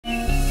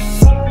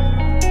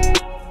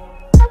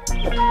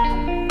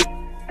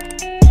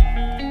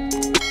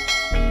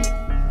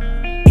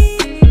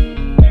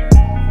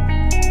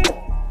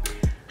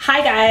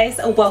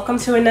welcome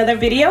to another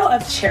video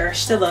of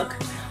Cherish the Look.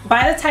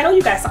 By the title,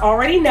 you guys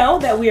already know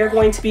that we are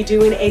going to be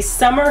doing a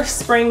summer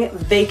spring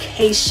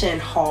vacation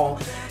haul.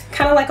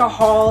 Kind of like a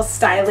haul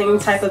styling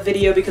type of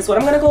video, because what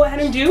I'm going to go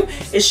ahead and do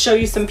is show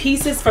you some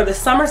pieces for the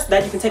summer so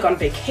that you can take on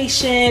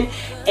vacation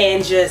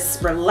and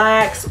just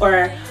relax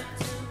or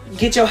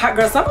get your hot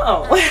girl summer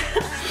on.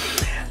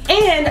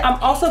 And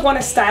I'm also going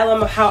to style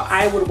them how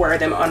I would wear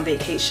them on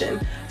vacation.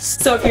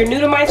 So if you're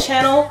new to my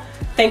channel,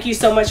 thank you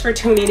so much for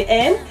tuning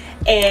in,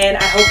 and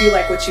I hope you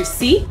like what you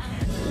see.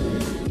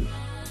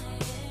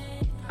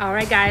 All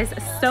right guys,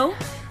 so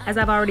as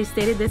I've already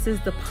stated, this is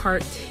the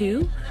part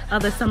 2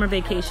 of the summer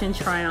vacation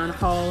try on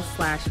haul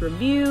 /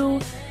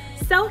 review.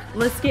 So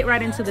let's get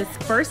right into this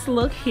first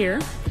look here.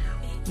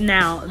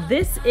 Now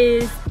this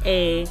is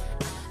a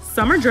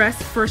summer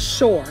dress for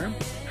sure.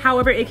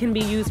 However, it can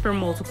be used for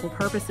multiple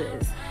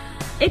purposes.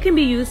 It can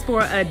be used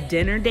for a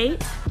dinner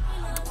date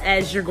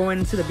as you're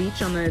going to the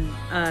beach on the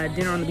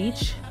dinner on the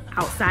beach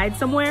outside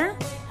somewhere,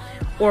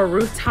 or a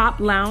rooftop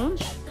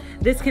lounge.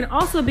 This can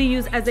also be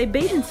used as a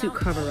bathing suit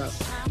cover-up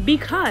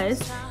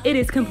because it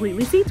is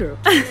completely see-through.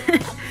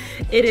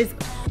 It is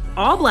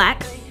all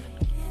black,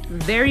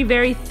 very,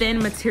 very thin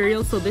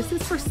material. So this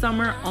is for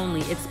summer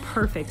only. It's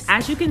perfect.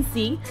 As you can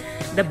see,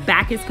 the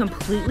back is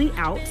completely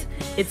out.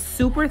 It's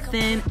super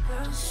thin,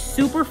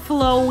 super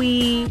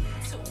flowy,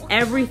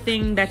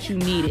 everything that you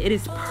need. It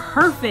is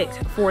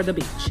perfect for the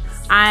beach.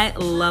 I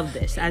love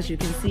this. As you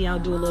can see, I'll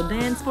do a little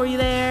dance for you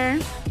there.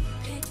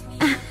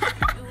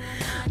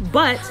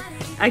 But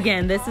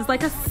again, this is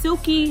like a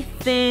silky,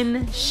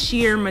 thin,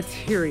 sheer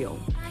material.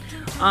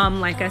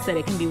 Like I said,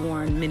 it can be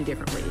worn many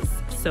different ways.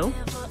 So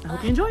I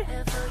hope you enjoy.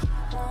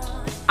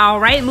 All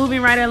right,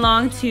 moving right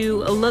along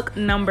to look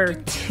number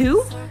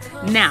 2.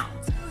 Now,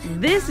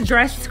 this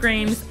dress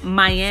screams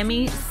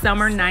Miami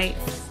summer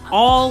nights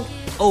all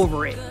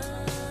over it.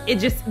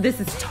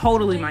 This is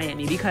totally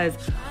Miami, because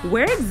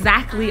where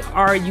exactly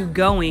are you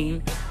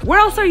going? Where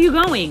else are you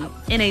going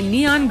in a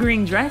neon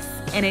green dress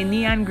and a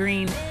neon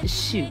green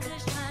shoe?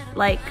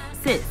 Like,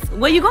 sis,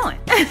 where you going?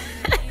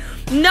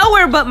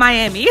 Nowhere but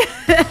Miami.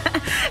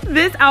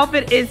 This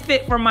outfit is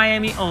fit for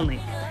Miami only.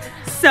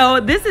 So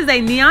this is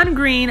a neon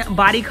green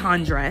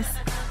bodycon dress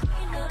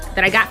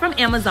that I got from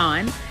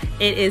Amazon.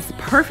 It is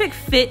perfect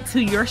fit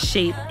to your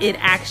shape. It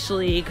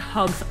actually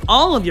hugs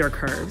all of your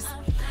curves.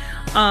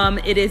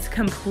 It is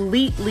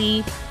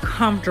completely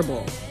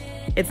comfortable.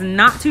 It's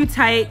not too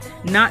tight,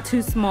 not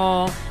too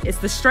small. It's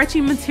the stretchy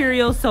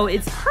material, so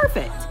it's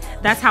perfect.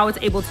 That's how it's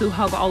able to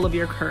hug all of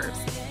your curves.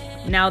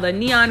 Now the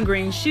neon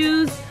green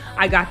shoes,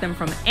 I got them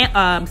from,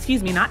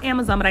 not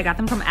Amazon, but I got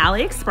them from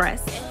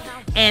AliExpress.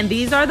 And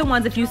these are the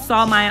ones, if you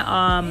saw my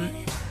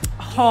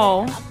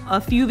haul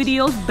a few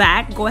videos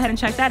back, go ahead and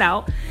check that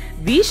out.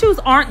 These shoes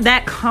aren't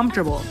that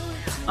comfortable.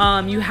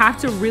 You have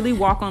to really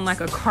walk on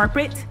like a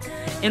carpet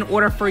in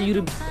order for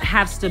you to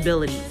have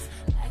stability.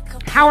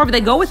 However,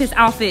 they go with this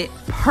outfit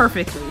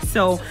perfectly.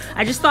 So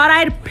I just thought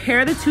I'd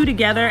pair the two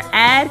together,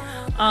 add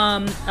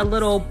a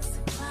little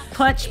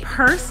clutch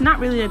purse, not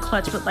really a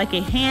clutch, but like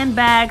a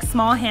handbag,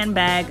 small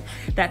handbag,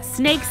 that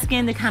snake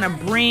skin to kind of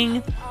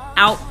bring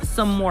out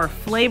some more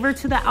flavor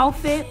to the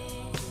outfit,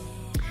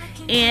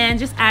 and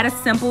just add a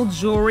simple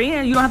jewelry,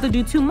 and you don't have to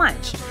do too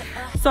much.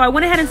 So I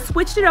went ahead and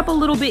switched it up a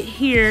little bit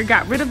here,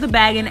 got rid of the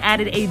bag and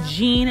added a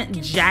jean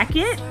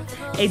jacket,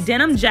 a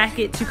denim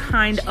jacket, to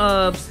kind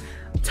of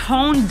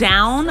tone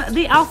down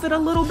the outfit a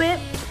little bit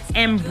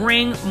and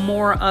bring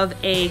more of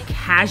a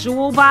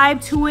casual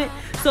vibe to it.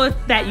 So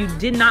if that you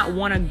did not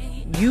want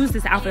to use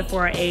this outfit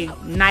for a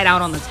night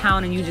out on the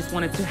town and you just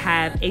wanted to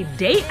have a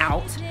day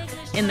out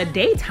in the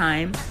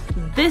daytime,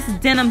 this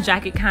denim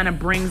jacket kind of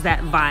brings that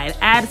vibe.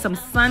 Add some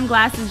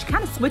sunglasses,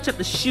 kind of switch up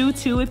the shoe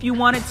too if you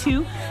wanted to.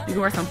 You can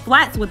wear some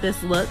flats with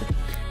this look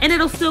and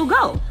it'll still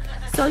go.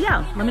 So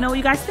yeah, let me know what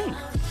you guys think.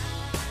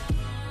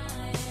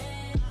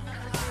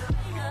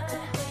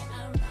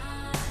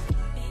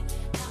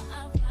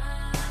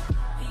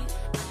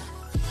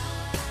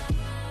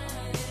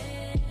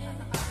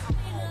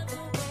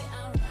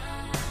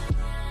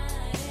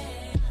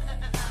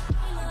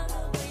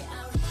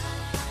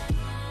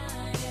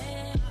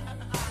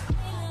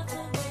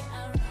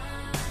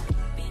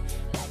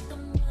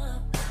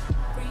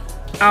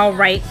 All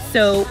right,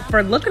 so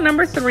for look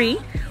number 3,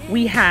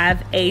 we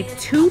have a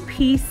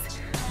 2-piece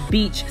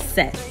beach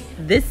set.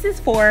 This is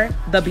for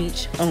the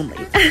beach only.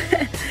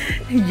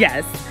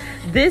 Yes,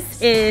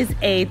 this is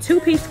a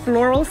 2-piece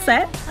floral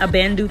set, a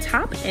bandeau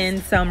top,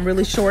 and some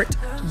really short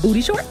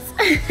booty shorts.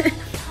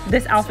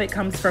 This outfit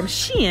comes from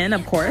Shein,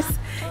 of course.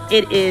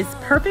 It is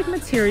perfect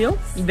material,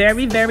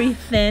 very, very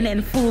thin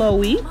and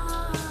flowy.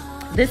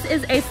 This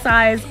is a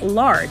size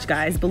large,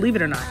 guys, believe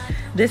it or not.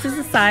 This is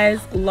a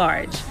size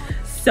large.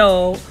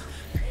 So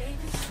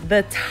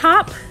the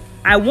top,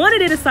 I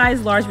wanted it a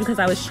size large because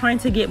I was trying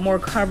to get more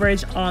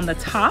coverage on the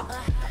top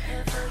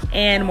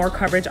and more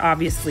coverage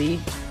obviously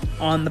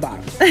on the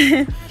bottom.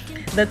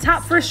 The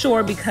top for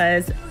sure,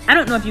 because I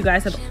don't know if you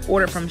guys have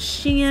ordered from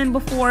Shein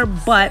before,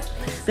 but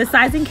the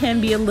sizing can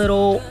be a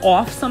little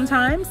off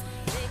sometimes.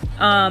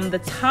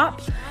 The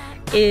top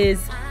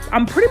is,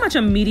 I'm pretty much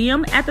a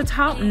medium at the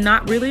top,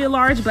 not really a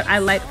large, but I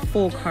like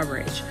full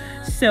coverage.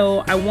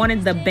 So I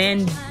wanted the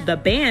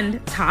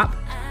band top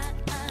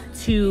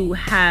to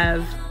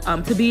have,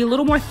 to be a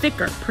little more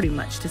thicker, pretty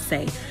much to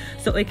say.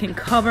 So it can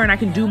cover and I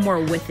can do more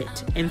with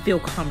it and feel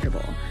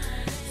comfortable.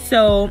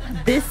 So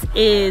this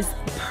is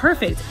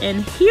perfect.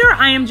 And here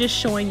I am just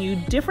showing you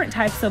different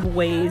types of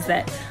ways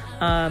that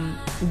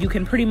you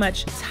can pretty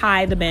much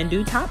tie the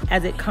bandeau top,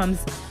 as it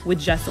comes with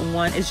just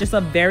one. It's just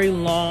a very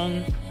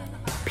long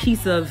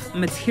piece of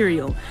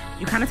material.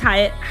 You kind of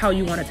tie it how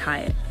you want to tie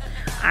it.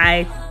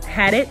 I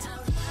had it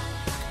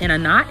in a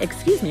knot, I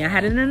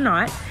had it in a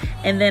knot,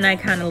 and then I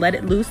kind of let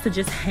it loose to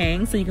just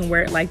hang, so you can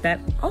wear it like that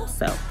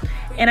also.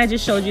 And I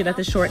just showed you that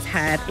the shorts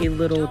had a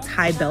little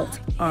tie belt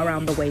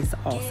around the waist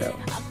also.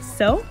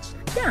 So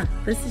yeah,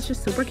 this is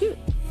just super cute.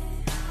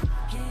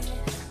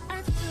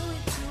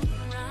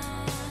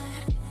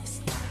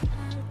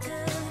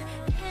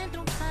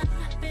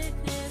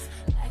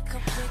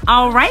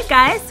 All right,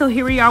 guys, so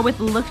here we are with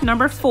look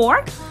number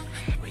 4.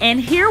 And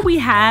here we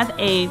have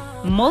a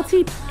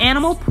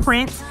multi-animal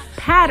print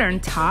pattern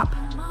top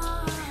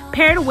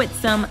paired with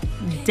some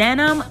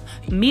denim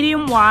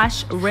medium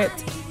wash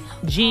ripped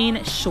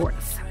jean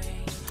shorts.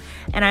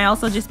 And I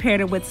also just paired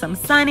it with some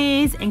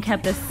sunnies and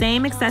kept the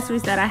same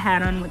accessories that I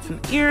had on, with some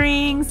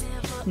earrings,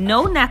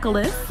 no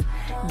necklace,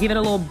 give it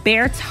a little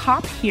bare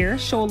top here,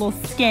 show a little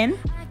skin.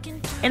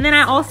 And then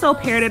I also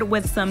paired it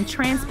with some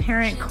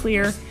transparent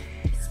clear,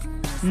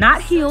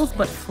 not heels,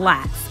 but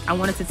flats. I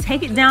wanted to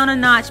take it down a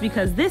notch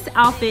because this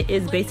outfit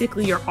is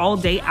basically your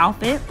all-day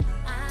outfit.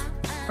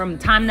 From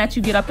the time that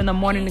you get up in the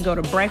morning to go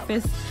to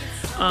breakfast,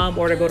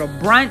 or to go to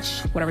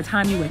brunch, whatever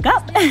time you wake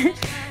up,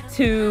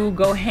 to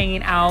go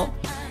hanging out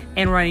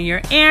and running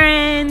your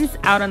errands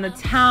out on the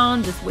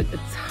town, just with the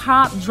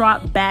top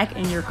drop back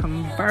in your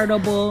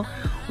convertible,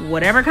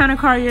 whatever kind of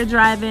car you're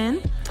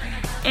driving,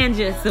 and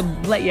just to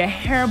let your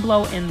hair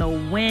blow in the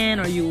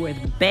wind, or you with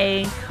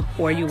bae,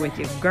 or you with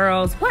your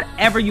girls,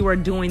 whatever you are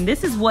doing,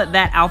 this is what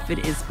that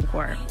outfit is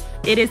for.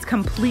 It is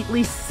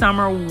completely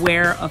summer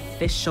wear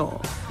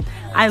official.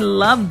 I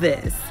love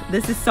this.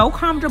 This is so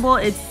comfortable.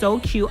 It's so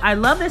cute. I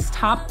love this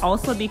top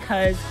also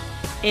because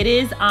it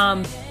is,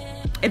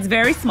 it's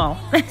very small.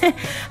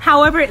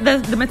 However,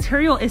 the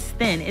material is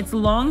thin. It's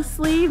long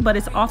sleeve, but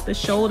it's off the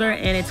shoulder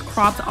and it's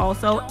cropped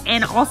also.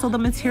 And also the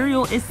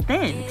material is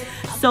thin.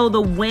 So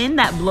the wind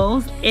that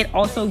blows, it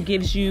also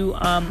gives you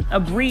a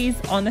breeze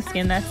on the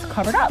skin that's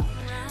covered up.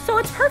 So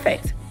it's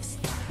perfect.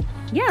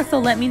 Yeah, so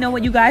let me know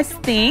what you guys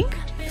think.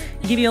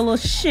 Give you a little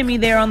shimmy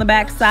there on the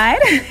back side.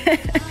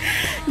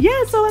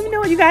 Yeah, so let me know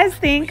what you guys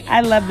think.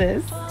 I love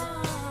this.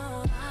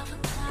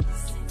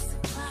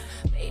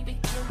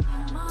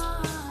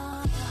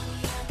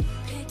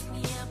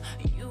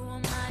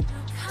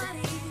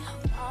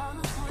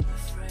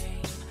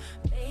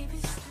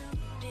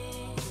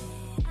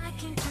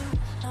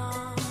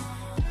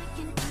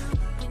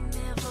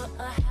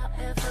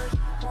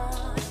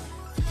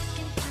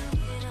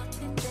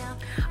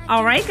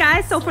 All right,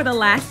 guys, so for the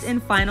last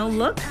and final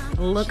look,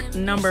 look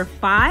number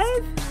 5,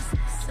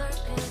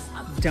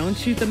 don't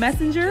shoot the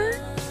messenger.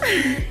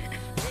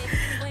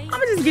 I'm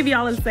gonna just give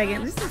y'all a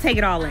second just to take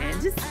it all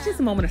in. Just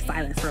a moment of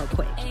silence real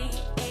quick.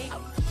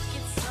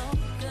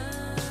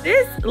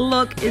 This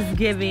look is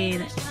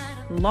giving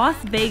Las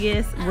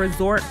Vegas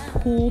resort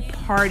pool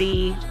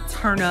party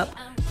turn up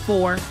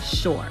for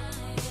sure.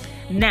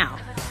 Now,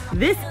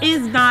 this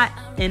is not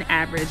an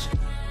average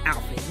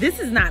outfit. This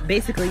is not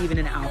basically even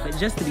an outfit,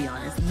 just to be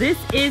honest. This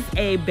is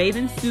a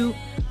bathing suit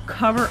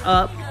cover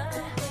up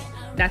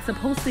that's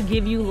supposed to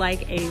give you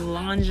like a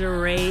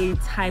lingerie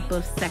type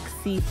of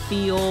sexy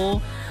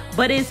feel,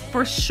 but is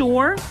for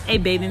sure a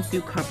bathing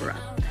suit cover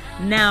up.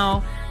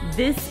 Now,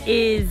 this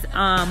is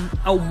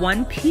a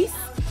one piece,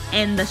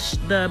 and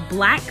the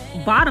black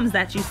bottoms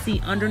that you see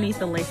underneath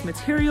the lace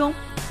material,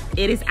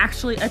 it is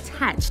actually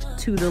attached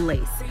to the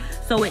lace.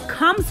 So it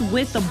comes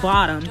with the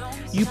bottom.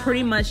 You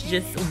pretty much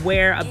just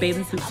wear a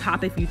bathing suit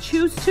top if you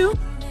choose to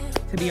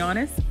be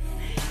honest.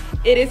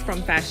 It is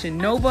from Fashion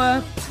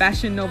Nova.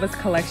 Fashion Nova's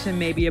collection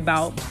maybe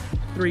about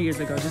 3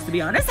 years ago, just to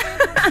be honest.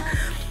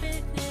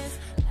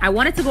 I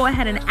wanted to go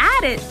ahead and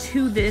add it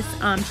to this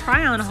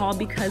try-on haul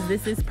because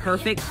this is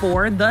perfect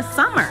for the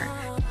summer.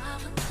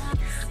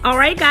 All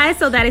right, guys,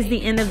 so that is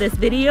the end of this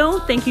video.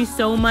 Thank you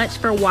so much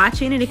for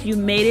watching. And if you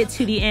made it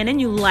to the end and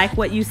you like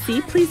what you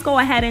see, please go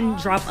ahead and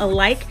drop a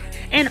like.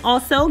 And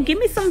also give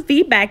me some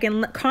feedback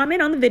and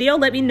comment on the video.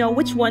 Let me know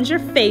which one's your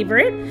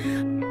favorite.